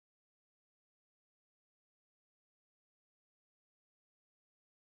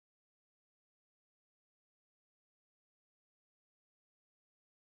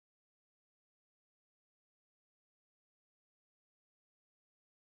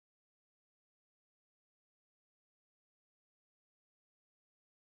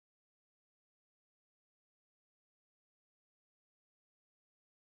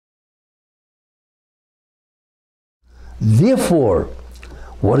Therefore,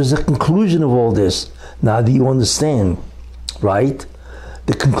 what is the conclusion of all this? Now that you understand, right?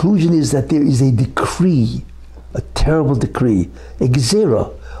 The conclusion is that there is a decree, a terrible decree, a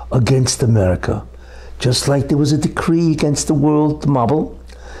gezerah against America. Just like there was a decree against the world, the Mabel,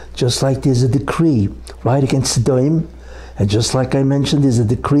 just like there's a decree, right, against Sodom, and just like I mentioned, there's a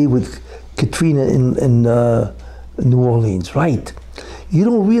decree with Katrina in New Orleans, right? You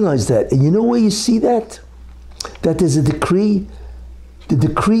don't realize that. And you know where you see that? That there's a decree. The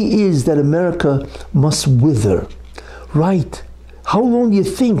decree is that America must wither, right? How long do you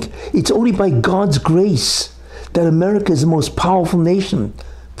think? It's only by God's grace that America is the most powerful nation,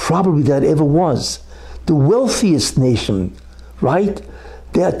 probably that ever was. The wealthiest nation, right?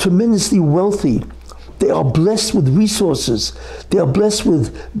 They are tremendously wealthy. They are blessed with resources. They are blessed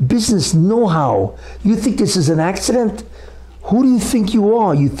with business know-how. You think this is an accident? Who do you think you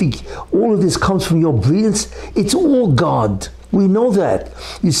are? You think all of this comes from your brilliance? It's all God. We know that.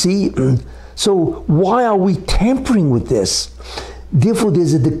 You see, so why are we tampering with this? Therefore,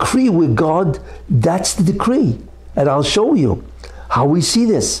 there's a decree with God. That's the decree. And I'll show you how we see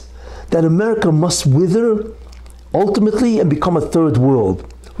this. That America must wither ultimately and become a third world.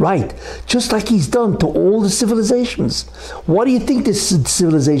 Right, just like he's done to all the civilizations. Why do you think these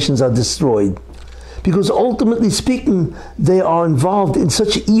civilizations are destroyed? Because ultimately speaking, they are involved in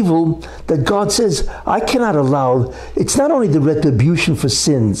such evil that God says, I cannot allow. It's not only the retribution for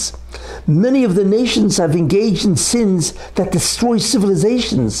sins. Many of the nations have engaged in sins that destroy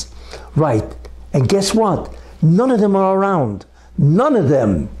civilizations. Right, and guess what? None of them are around. None of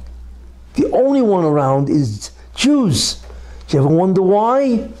them. The only one around is Jews. You ever wonder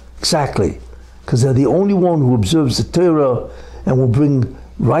why? Exactly. Because they're the only one who observes the Torah and will bring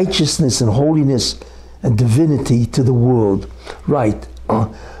righteousness and holiness and divinity to the world. Right.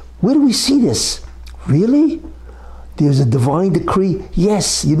 Where do we see this? Really? There's a divine decree?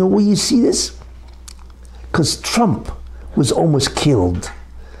 Yes. You know where you see this? Because Trump was almost killed.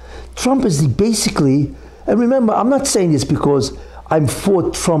 Trump is basically, and remember, I'm not saying this because I'm for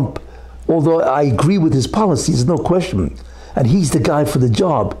Trump, although I agree with his policies, no question. And he's the guy for the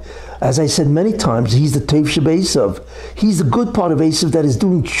job. As I said many times, he's the Tev Sheba Esav. He's the good part of Esav that is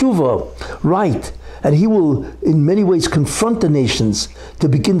doing tshuva, right? And he will, in many ways, confront the nations to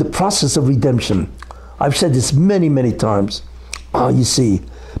begin the process of redemption. I've said this many, many times. You see.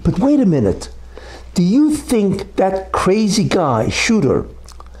 But wait a minute. Do you think that crazy guy, shooter,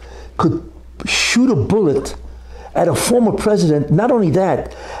 could shoot a bullet at a former president? Not only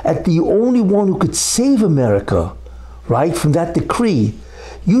that, at the only one who could save America, right, from that decree.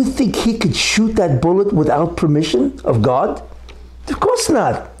 You think he could shoot that bullet without permission of God? Of course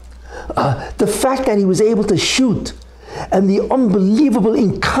not. The fact that he was able to shoot and the unbelievable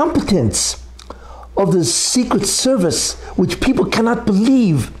incompetence of the Secret Service, which people cannot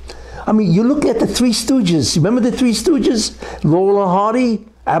believe. I mean, you're looking at the Three Stooges. Remember the Three Stooges? Laurel and Hardy,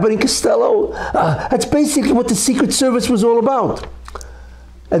 Abbott and Costello? That's basically what the Secret Service was all about.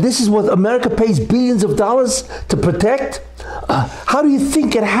 And this is what America pays billions of dollars to protect? How do you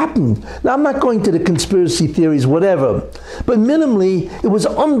think it happened? Now, I'm not going to the conspiracy theories, whatever. But minimally, it was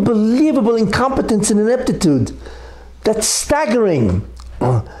unbelievable incompetence and ineptitude. That's staggering.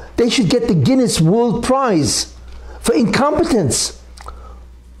 They should get the Guinness World Prize for incompetence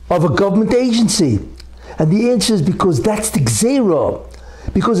of a government agency. And the answer is because that's the gezerah.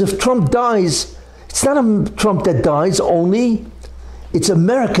 Because if Trump dies, it's not a Trump that dies only. It's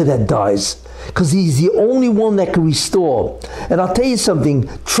America that dies, because he's the only one that can restore. And I'll tell you something,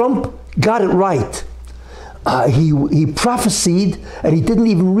 Trump got it right. He prophesied, and he didn't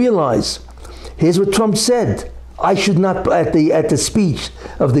even realize. Here's what Trump said. I should not, at the speech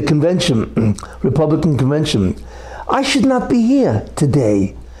of the convention, Republican convention, I should not be here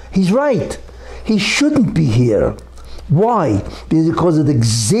today. He's right. He shouldn't be here. Why? Because of the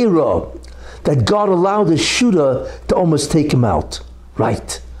gezerah that God allowed the shooter to almost take him out.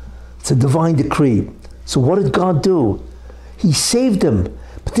 Right. It's a divine decree. So what did God do? He saved him.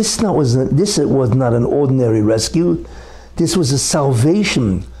 But this was not an ordinary rescue. This was a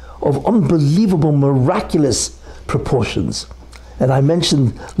salvation of unbelievable, miraculous proportions. And I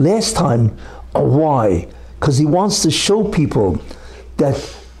mentioned last time why. Because he wants to show people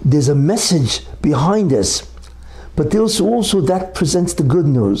that there's a message behind this. But there's also that presents the good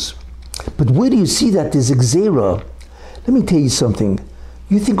news. But where do you see that there's a gezerah? Let me tell you something.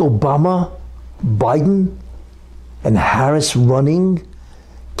 You think Obama, Biden, and Harris running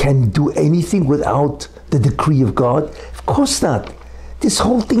can do anything without the decree of God? Of course not. This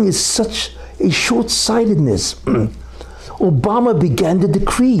whole thing is such a short-sightedness. Obama began the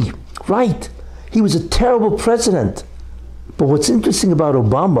decree, right? He was a terrible president, But what's interesting about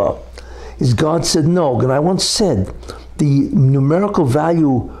Obama is God said no. And I once said the numerical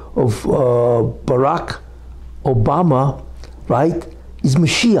value of Barack Obama, right, is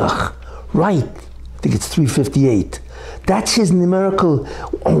Mashiach, right? I think it's 358. That's his numerical,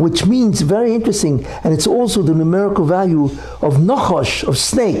 which means very interesting, and it's also the numerical value of Nachash, of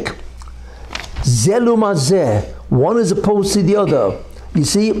snake. Zelumazeh, one is opposed to the other. You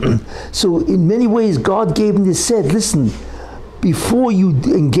see? So in many ways, God gave him this, said, listen, before you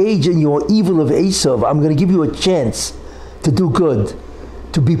engage in your evil of Esav, I'm going to give you a chance to do good,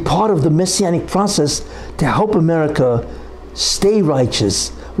 to be part of the messianic process, to help America stay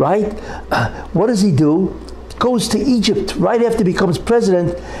righteous, right? What does he do? Goes to Egypt right after he becomes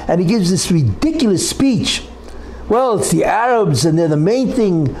president, and he gives this ridiculous speech. Well, it's the Arabs, and they're the main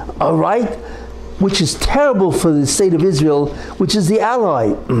thing, all right? Which is terrible for the state of Israel, which is the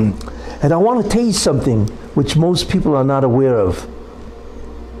ally. And I want to tell you something which most people are not aware of.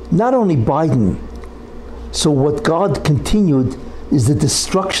 Not only Biden. So what God continued is the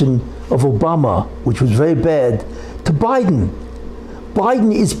destruction of Obama, which was very bad, to Biden.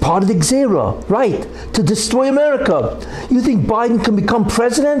 Biden is part of the Gzera, right, to destroy America. You think Biden can become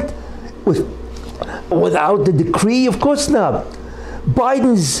president without the decree? Of course not.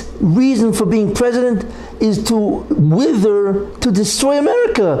 Biden's reason for being president is to wither, to destroy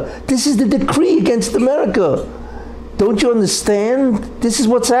America. This is the decree against America. Don't you understand? This is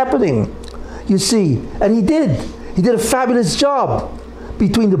what's happening. You see, and he did a fabulous job.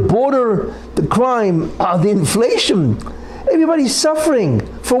 Between the border, the crime, the inflation, everybody's suffering.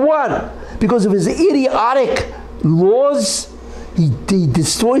 For what? Because of his idiotic laws. He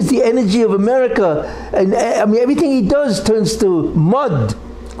destroys the energy of America, and I mean everything he does turns to mud.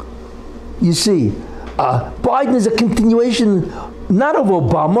 You see, Biden is a continuation not of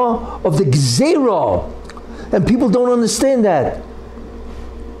Obama, of the Gzera, and people don't understand that.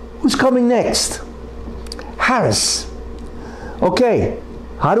 Who's coming next? Harris. Okay,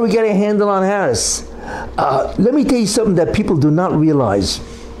 how do we get a handle on Harris? Let me tell you something that people do not realize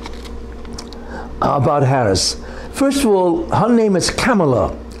about Harris. First of all, her name is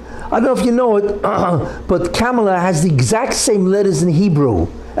Kamala. I don't know if you know it, but Kamala has the exact same letters in Hebrew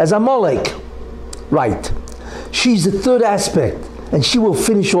as Amalek. Right. She's the third aspect, and she will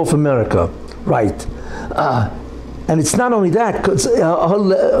finish off America. Right. And it's not only that, because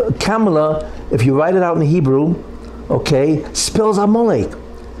Kamala, if you write it out in Hebrew, okay, spells Amalek.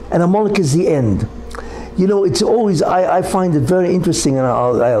 And Amalek is the end. You know, it's always, I find it very interesting, and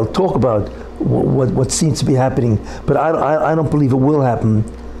I'll talk about what seems to be happening, but I don't believe it will happen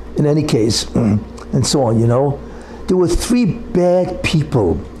in any case, and so on, you know. There were three bad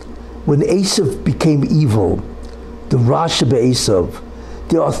people when Esav became evil, the Rasha Esav.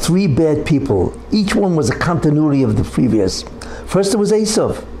 There are three bad people. Each one was a continuity of the previous. First, there was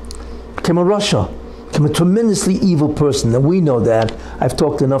Esav, became a Rasha, became a tremendously evil person, and we know that. I've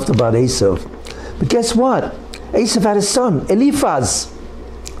talked enough about Esav. But guess what? Esav had a son, Eliphaz.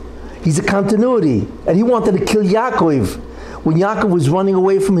 He's a continuity, and he wanted to kill Yaakov. When Yaakov was running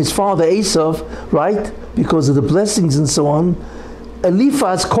away from his father Esav, right, because of the blessings and so on,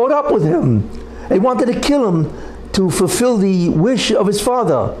 Eliphaz caught up with him. He wanted to kill him to fulfill the wish of his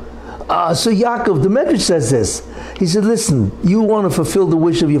father. So Yaakov, the Medrash says this. He said, listen, you want to fulfill the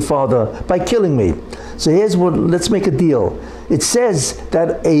wish of your father by killing me. So here's what, let's make a deal. It says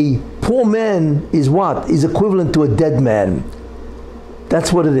that a poor man is what? Is equivalent to a dead man.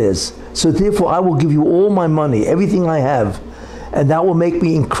 That's what it is. So therefore I will give you all my money, everything I have, and that will make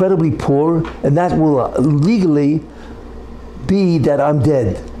me incredibly poor, and that will legally be that I'm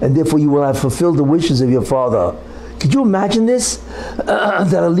dead, and therefore you will have fulfilled the wishes of your father. Could you imagine this?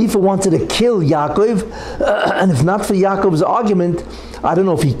 That Eliphaz wanted to kill Yaakov, and if not for Yaakov's argument, I don't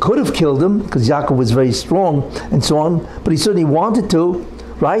know if he could have killed him, because Yaakov was very strong, and so on, but he certainly wanted to,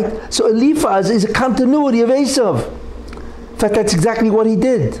 right? So Eliphaz is a continuity of Esav. In fact, that's exactly what he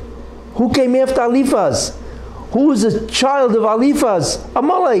did. Who came after Eliphaz? Who was a child of Eliphaz?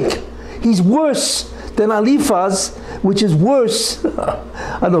 Amalek. He's worse than Eliphaz, which is worse.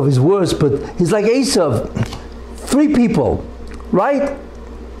 I don't know if he's worse, but he's like Esav. Three people, right?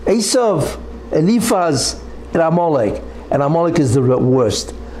 Esav, Eliphaz, and Amalek. And Amalek is the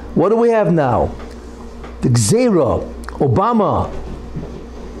worst. What do we have now? The Gzera, Obama,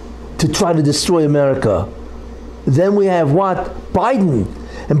 to try to destroy America. Then we have what? Biden.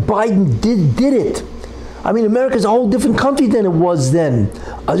 And Biden did it. I mean, America's a whole different country than it was then.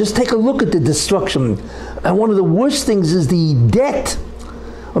 I'll just take a look at the destruction. And one of the worst things is the debt.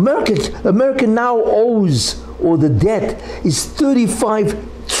 America now owes, or the debt is $35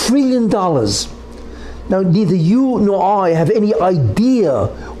 trillion. Now, neither you nor I have any idea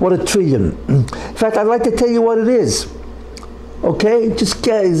what a trillion. In fact, I'd like to tell you what it is. Okay? Just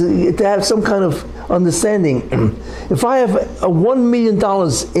to have some kind of understanding. If I have $1 million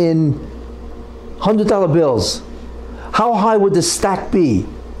in $100 bills, how high would the stack be?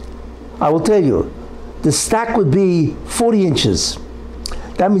 I will tell you. The stack would be 40 inches.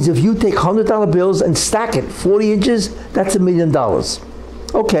 That means if you take $100 bills and stack it 40 inches, that's $1 million.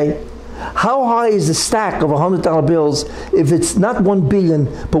 Okay. How high is the stack of $100 bills if it's not 1 billion,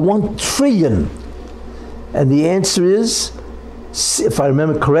 but 1 trillion? And the answer is, if I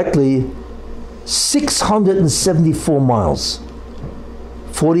remember correctly, 674 miles.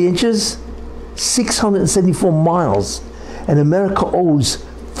 40 inches, 674 miles. And America owes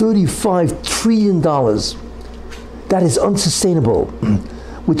 $35 trillion. That is unsustainable,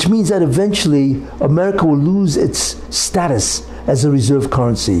 which means that eventually America will lose its status as a reserve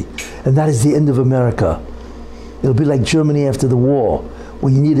currency. And that is the end of America. It'll be like Germany after the war,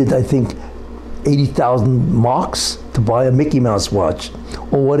 where you needed, I think, 80,000 marks to buy a Mickey Mouse watch,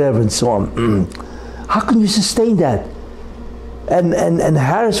 or whatever, and so on. How can you sustain that? And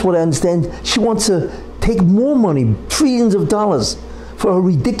Harris, what I understand, she wants to take more money, trillions of dollars, for her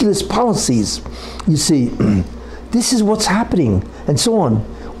ridiculous policies. You see, this is what's happening, and so on.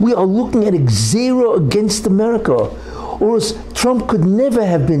 We are looking at Xera against America, or else Trump could never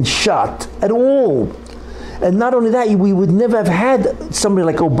have been shot at all. And not only that, we would never have had somebody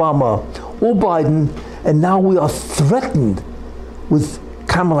like Obama or Biden, and now we are threatened with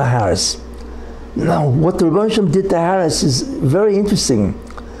Kamala Harris. Now, what the Rebbeinu did to Harris is very interesting.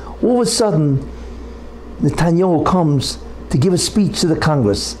 All of a sudden, Netanyahu comes to give a speech to the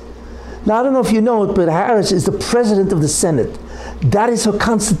Congress. Now, I don't know if you know it, but Harris is the president of the Senate. That is her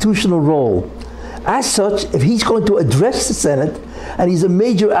constitutional role. As such, if he's going to address the Senate, and he's a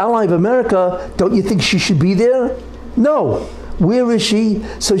major ally of America, don't you think she should be there? No. Where is she?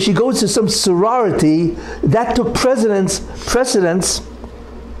 So she goes to some sorority that took precedence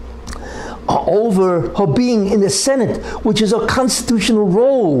over her being in the Senate, which is a constitutional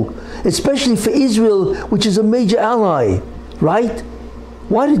role, especially for Israel, which is a major ally, right?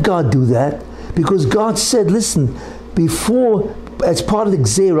 Why did God do that? Because God said, listen, before, as part of the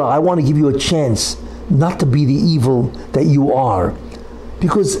Xera, I want to give you a chance not to be the evil that you are.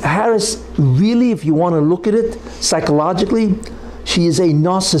 Because Harris, really, if you want to look at it psychologically, she is a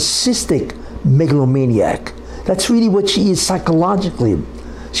narcissistic megalomaniac. That's really what she is psychologically.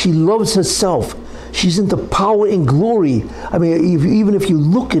 She loves herself. She's into power and glory. I mean, even if you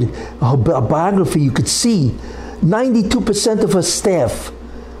look at her biography, you could see 92% of her staff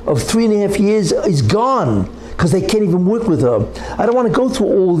of 3.5 years is gone because they can't even work with her. I don't want to go through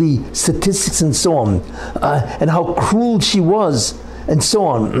all the statistics and so on, and how cruel she was and so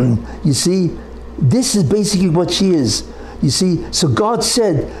on. You see, this is basically what she is. You see, so God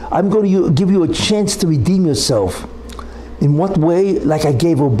said, I'm going to give you a chance to redeem yourself. In what way? Like I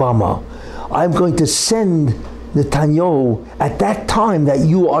gave Obama. I'm going to send Netanyahu at that time that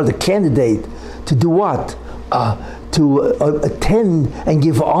you are the candidate to do what? To attend and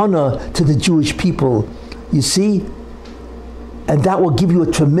give honor to the Jewish people. You see? And that will give you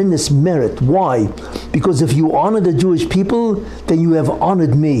a tremendous merit. Why? Because if you honor the Jewish people, then you have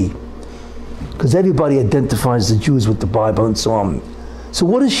honored me. Because everybody identifies the Jews with the Bible and so on. So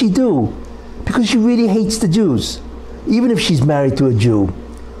what does she do? Because she really hates the Jews. Even if she's married to a Jew,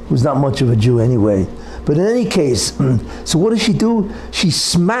 who's not much of a Jew anyway. But in any case, so what does she do? She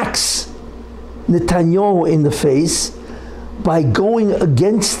smacks Netanyahu in the face by going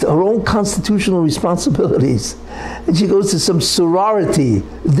against her own constitutional responsibilities. And she goes to some sorority.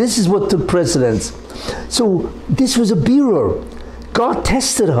 This is what took precedence. So this was a bearer. God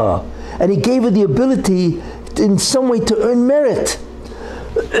tested her, and he gave her the ability in some way to earn merit.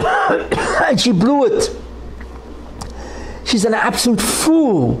 And she blew it. She's an absolute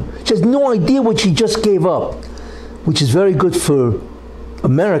fool. She has no idea what she just gave up, which is very good for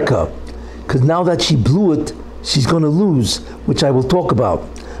America, because now that she blew it, she's going to lose, which I will talk about.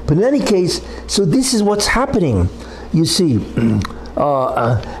 But in any case, so this is what's happening, you see.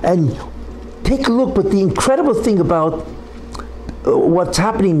 And take a look, but the incredible thing about what's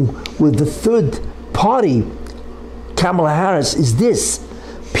happening with the third party, Kamala Harris, is this.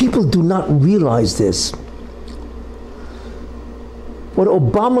 People do not realize this. What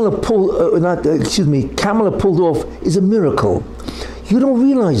Kamala pulled off is a miracle. You don't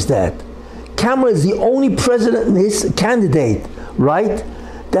realize that. Kamala is the only candidate, right,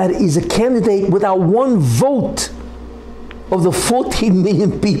 that is a candidate without one vote of the 14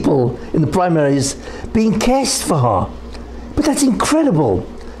 million people in the primaries being cast for her. But that's incredible.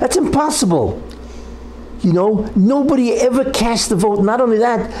 That's impossible. You know, nobody ever cast a vote. Not only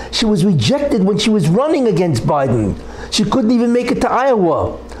that, she was rejected when she was running against Biden. She couldn't even make it to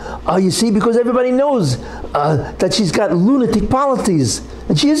Iowa. You see, because everybody knows that she's got lunatic policies.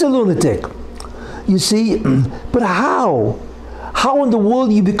 And she is a lunatic. You see, but how? How in the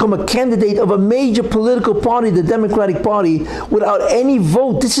world you become a candidate of a major political party, the Democratic Party, without any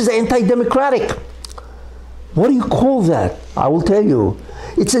vote? This is anti-democratic. What do you call that? I will tell you.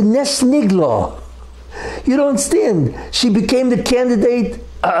 It's a Nes Nigla. You don't understand. She became the candidate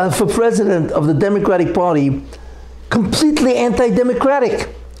for president of the Democratic Party, completely anti-democratic.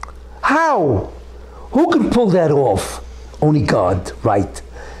 How? Who can pull that off? Only God, right?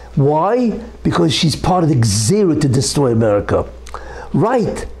 Why? Because she's part of the Xera to destroy America.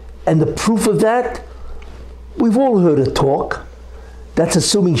 Right. And the proof of that, we've all heard her talk. That's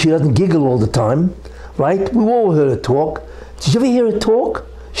assuming she doesn't giggle all the time, right? We've all heard her talk. Did you ever hear her talk?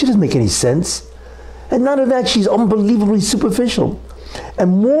 She doesn't make any sense. And none of that, she's unbelievably superficial.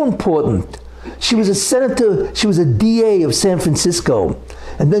 And more important, she was a senator, she was a DA of San Francisco,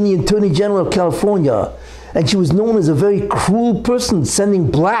 and then the Attorney General of California. And she was known as a very cruel person, sending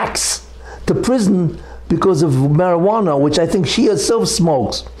blacks to prison because of marijuana, which I think she herself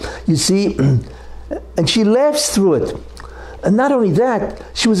smokes. You see, and she laughs through it. And not only that,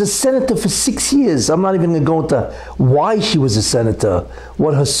 she was a senator for 6 years. I'm not even going to go into why she was a senator,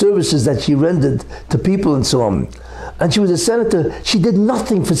 what her services that she rendered to people and so on. And she was a senator. She did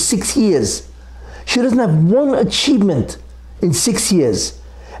nothing for 6 years. She doesn't have one achievement in 6 years.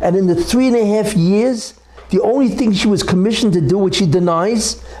 And in the 3.5 years, the only thing she was commissioned to do, which she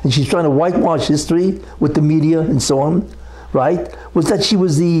denies, and she's trying to whitewash history with the media and so on, right, was that she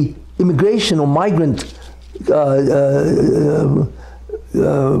was the immigration or migrant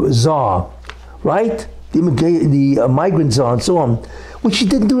czar, right? The migrant czar and so on, which she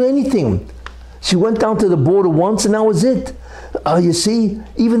didn't do anything. She went down to the border once and that was it. You see,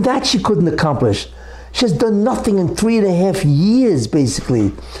 even that she couldn't accomplish. She has done nothing in 3.5 years,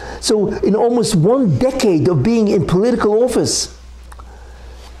 basically. So in almost 1 decade of being in political office,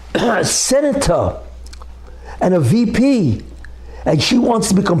 a senator and a VP, and she wants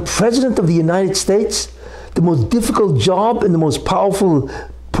to become president of the United States, the most difficult job and the most powerful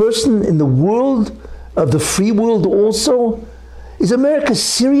person in the world, of the free world also. Is America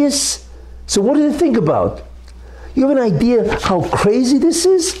serious? So what do you think about? You have an idea how crazy this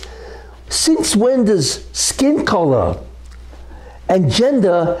is? Since when does skin color and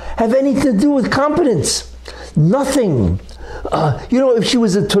gender have anything to do with competence? Nothing. You know, if she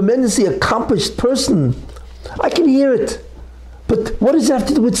was a tremendously accomplished person, I can hear it. But what does that have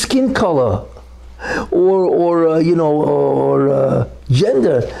to do with skin color or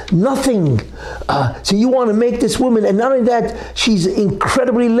gender? Nothing. So you want to make this woman, and not only that, she's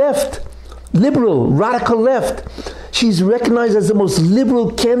incredibly left, liberal, radical left. She's recognized as the most liberal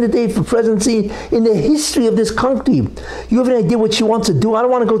candidate for presidency in the history of this country. You have an idea what she wants to do? I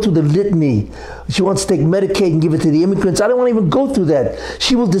don't want to go through the litany. She wants to take Medicaid and give it to the immigrants. I don't want to even go through that.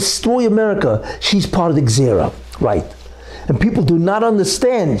 She will destroy America. She's part of the Xera, right? And people do not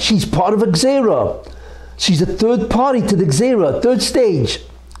understand. She's part of a Xera. She's a third party to the Xera, third stage.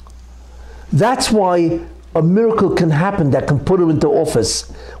 That's why a miracle can happen that can put her into office,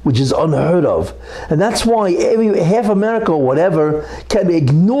 which is unheard of. And that's why half America or whatever can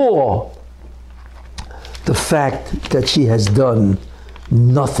ignore the fact that she has done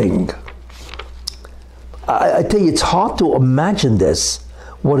nothing. I tell you, it's hard to imagine this,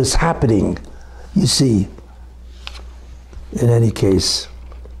 what is happening, you see, in any case.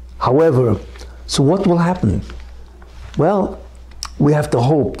 However, so what will happen? Well, we have to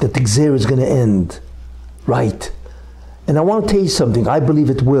hope that the Xera is going to end. Right. And I want to tell you something. I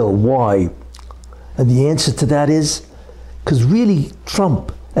believe it will. Why? And the answer to that is because really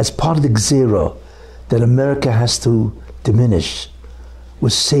Trump, as part of the Xera that America has to diminish,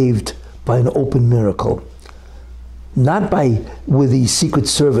 was saved by an open miracle. Not by where the Secret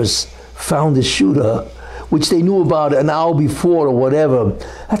Service found the shooter, which they knew about an hour before or whatever.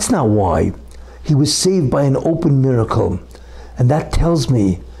 That's not why. He was saved by an open miracle. And that tells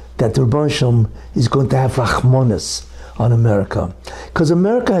me that the Rebbe Shalom is going to have Rachmanis on America. Because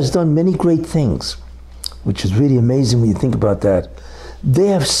America has done many great things, which is really amazing when you think about that. They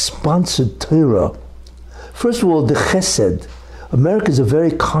have sponsored Torah. First of all, the Chesed. America is a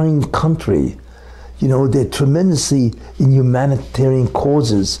very kind country. You know, they're tremendously in humanitarian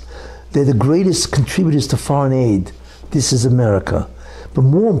causes. They're the greatest contributors to foreign aid. This is America. But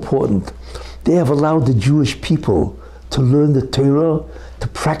more important, they have allowed the Jewish people to learn the Torah, to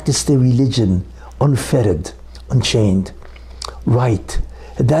practice their religion unfettered, unchained. Right.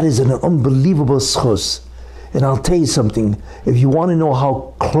 And that is an unbelievable schos. And I'll tell you something, if you want to know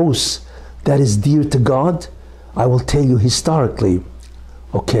how close that is dear to God, I will tell you historically.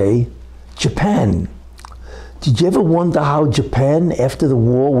 Okay, Japan. Did you ever wonder how Japan, after the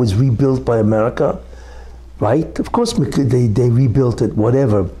war, was rebuilt by America? Right? Of course they rebuilt it,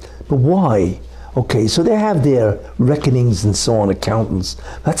 whatever. But why? Okay, so they have their reckonings and so on, accountants.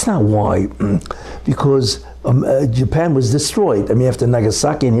 That's not why. Because Japan was destroyed. I mean, after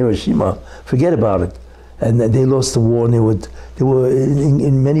Nagasaki and Hiroshima, forget about it. And they lost the war, and they were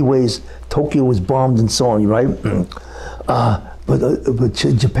in many ways, Tokyo was bombed and so on, right? But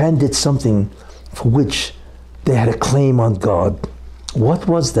Japan did something for which they had a claim on God. What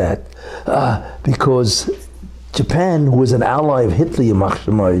was that? Because Japan, who was an ally of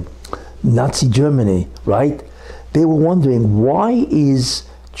Hitler, Nazi Germany, right? They were wondering, why is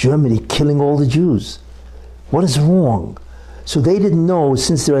Germany killing all the Jews? What is wrong? So they didn't know,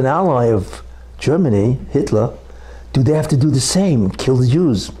 since they're an ally of Germany, Hitler, do they have to do the same, kill the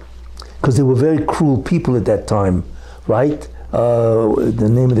Jews? Because they were very cruel people at that time, right? The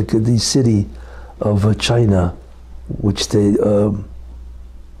name of the city of China, which they,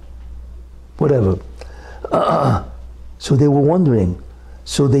 whatever. So they were wondering.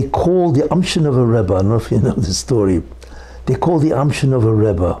 So they called the Amshin of a Rebbe. I don't know if you know the story. They called the Amshin of a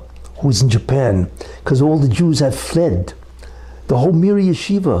Rebbe, who's in Japan, because all the Jews had fled. The whole Miri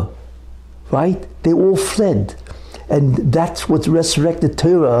Yeshiva, right? They all fled. And that's what resurrected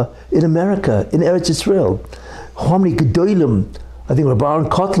Torah in America, in Eretz Israel. How many Gedolim, I think Rabbi Aaron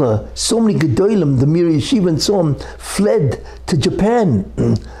Kotler, so many Gedolim, the Miri Yeshiva and so on, fled to Japan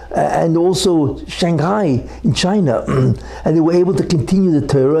and also Shanghai in China. And they were able to continue the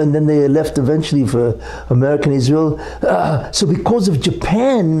Torah, and then they left eventually for America and Israel. So because of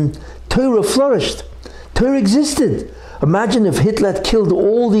Japan, Torah flourished. Torah existed. Imagine if Hitler had killed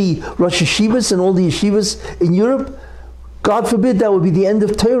all the Rosh Yeshivas and all the yeshivas in Europe. God forbid, that would be the end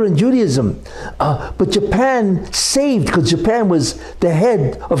of Torah and Judaism. But Japan saved, because Japan was the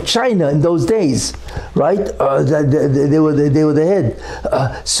head of China in those days, right? They were the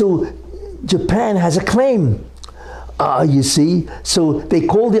head. So Japan has a claim, you see. So they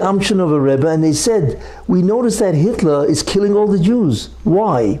called the Amshin of a Rebbe, and they said, we noticed that Hitler is killing all the Jews.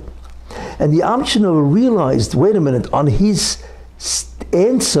 Why? And the Amshin of a realized, wait a minute, on his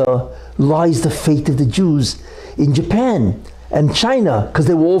answer lies the fate of the Jews in Japan and China, because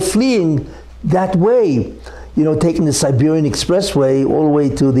they were all fleeing that way, you know, taking the Siberian Expressway all the way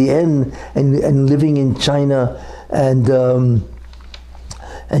to the end and living in China and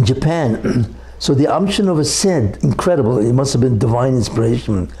Japan. So the Amshinova said, incredible, it must have been divine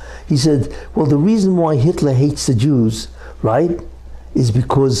inspiration. He said, well, the reason why Hitler hates the Jews, right, is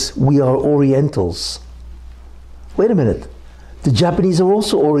because we are Orientals. Wait a minute, the Japanese are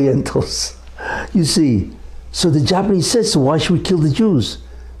also Orientals, you see. So the Japanese says, so why should we kill the Jews?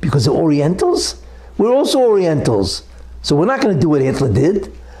 Because they're Orientals? We're also Orientals. So we're not going to do what Hitler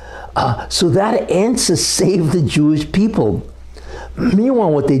did. So that answer saved the Jewish people.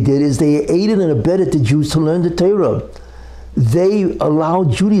 Meanwhile, what they did is they aided and abetted the Jews to learn the Torah. They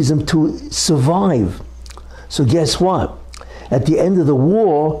allowed Judaism to survive. So guess what? At the end of the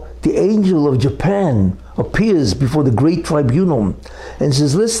war, the angel of Japan appears before the great tribunal and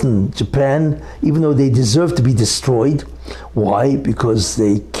says, listen, Japan, even though they deserve to be destroyed, why? Because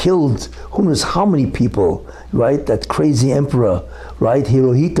they killed who knows how many people, right? That crazy emperor, right?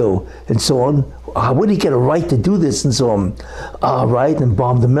 Hirohito, and so on. Where did he get a right to do this and so on? Right? And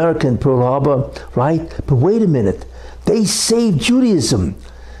bombed America and Pearl Harbor, right? But wait a minute. They saved Judaism.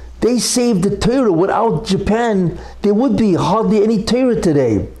 They saved the Torah. Without Japan, there would be hardly any Torah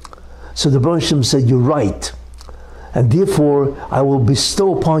today. So the Baruch Hashem said, you're right. And therefore, I will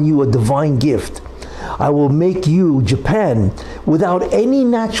bestow upon you a divine gift. I will make you, Japan, without any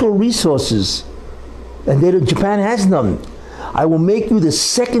natural resources. And Japan has none. I will make you the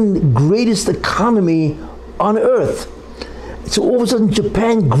second greatest economy on earth. So all of a sudden,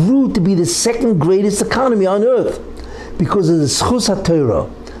 Japan grew to be the second greatest economy on earth because of the Schus HaTorah,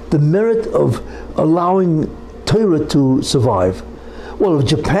 the merit of allowing Torah to survive. Well, if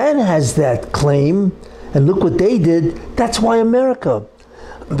Japan has that claim, and look what they did, that's why America.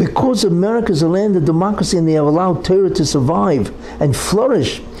 Because America is a land of democracy and they have allowed Torah to survive and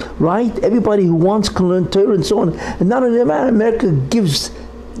flourish, right? Everybody who wants can learn Torah and so on. And not only that, America gives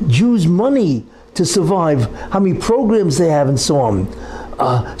Jews money to survive, how many programs they have and so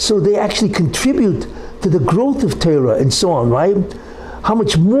on. So they actually contribute to the growth of Torah and so on, right? How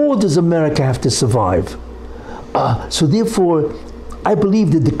much more does America have to survive? So therefore, I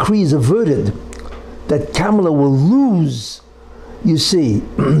believe the decree is averted that Kamala will lose, you see.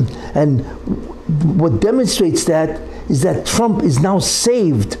 And what demonstrates that is that Trump is now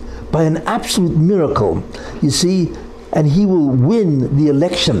saved by an absolute miracle, you see, and he will win the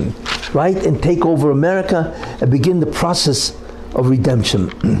election, right, and take over America and begin the process of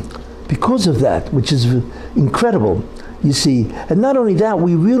redemption. Because of that, which is incredible, you see. And not only that,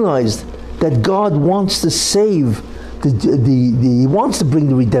 we realized that God wants to save, He wants to bring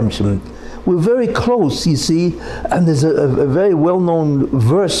the redemption. We're very close, you see, and there's a very well-known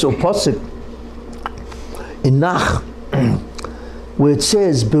verse or pasuk in Nach, where it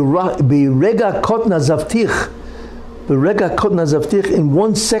says, "Berega kotna zavtich, berega kotna zavtich, in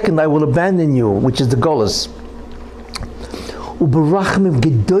 1 second I will abandon you," which is the Golus. Uberachmim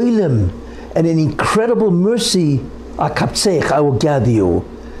gedolim, and in incredible mercy, akaptzech, I will gather you.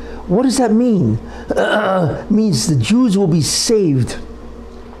 What does that mean? Means the Jews will be saved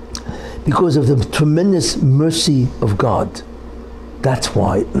because of the tremendous mercy of God. That's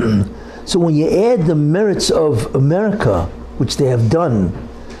why. So when you add the merits of America, which they have done,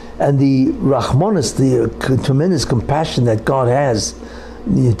 and the Rahmanas, the tremendous compassion that God has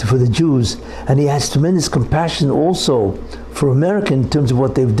for the Jews, and He has tremendous compassion also for America in terms of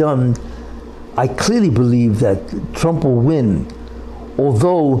what they've done, I clearly believe that Trump will win.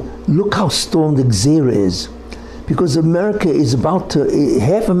 Although, look how strong the Gzera is. Because America is about to,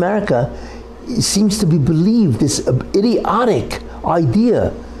 half America seems to be believed this idiotic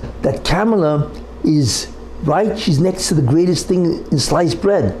idea that Kamala is, right, she's next to the greatest thing in sliced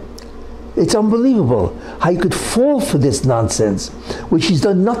bread. It's unbelievable how you could fall for this nonsense, where she's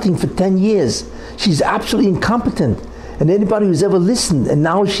done nothing for 10 years. She's absolutely incompetent. And anybody who's ever listened, and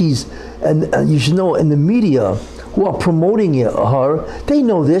now she's, and you should know, in the media who are promoting her, they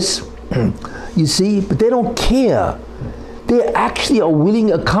know this, you see, but they don't care. They actually are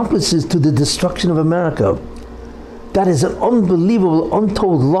willing accomplices to the destruction of America. That is an unbelievable,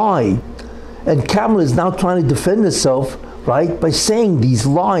 untold lie. And Kamala is now trying to defend herself, right, by saying these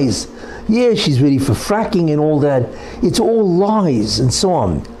lies. Yeah, she's ready for fracking and all that. It's all lies and so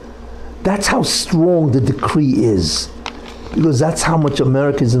on. That's how strong the decree is, because that's how much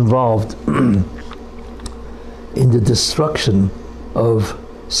America is involved in the destruction of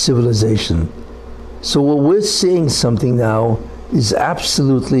civilization. So what we're seeing something now is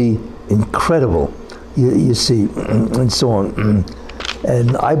absolutely incredible, you see, and so on.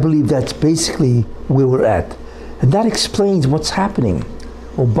 And I believe that's basically where we're at. And that explains what's happening.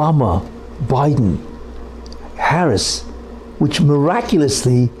 Obama, Biden, Harris, which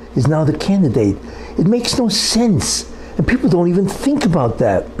miraculously is now the candidate. It makes no sense. And people don't even think about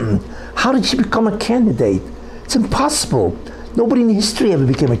that. How did she become a candidate? It's impossible. Nobody in history ever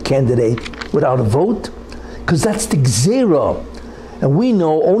became a candidate without a vote, because that's the Gzera. And we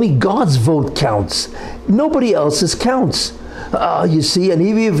know only God's vote counts. Nobody else's counts. You see, and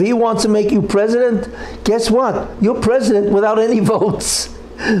if He wants to make you president, guess what? You're president without any votes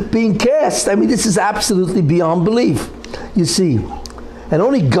being cast. I mean, this is absolutely beyond belief, you see. And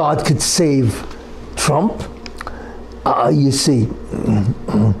only God could save Trump, you see.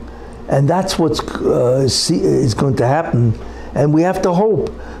 And that's what's is going to happen. And we have to hope,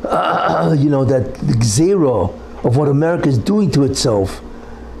 you know, that the Gzera of what America is doing to itself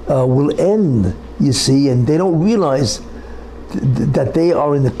will end, you see. And they don't realize that they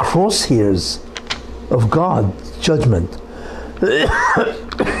are in the crosshairs of God's judgment.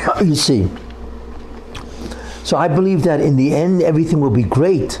 You see. So I believe that in the end, everything will be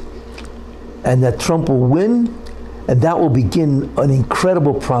great, and that Trump will win, and that will begin an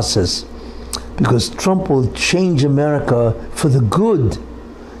incredible process, because Trump will change America for the good,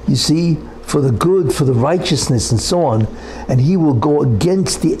 you see, for the good, for the righteousness, and so on. And he will go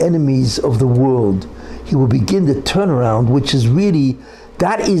against the enemies of the world. He will begin the turnaround, which is really,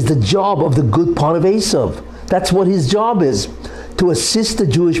 that is the job of the good part of Esav. That's what his job is, to assist the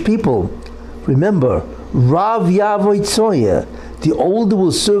Jewish people. Remember, Rav Yavoy Tzoya, the older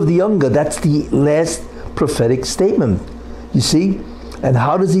will serve the younger. That's the last prophetic statement, you see. And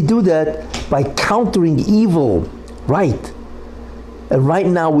how does he do that? By countering evil, right? And right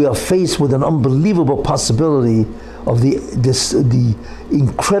now we are faced with an unbelievable possibility of the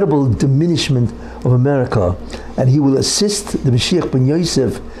incredible diminishment of America. And he will assist the Mashiach ben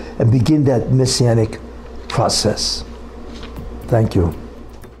Yosef and begin that messianic process. Thank you.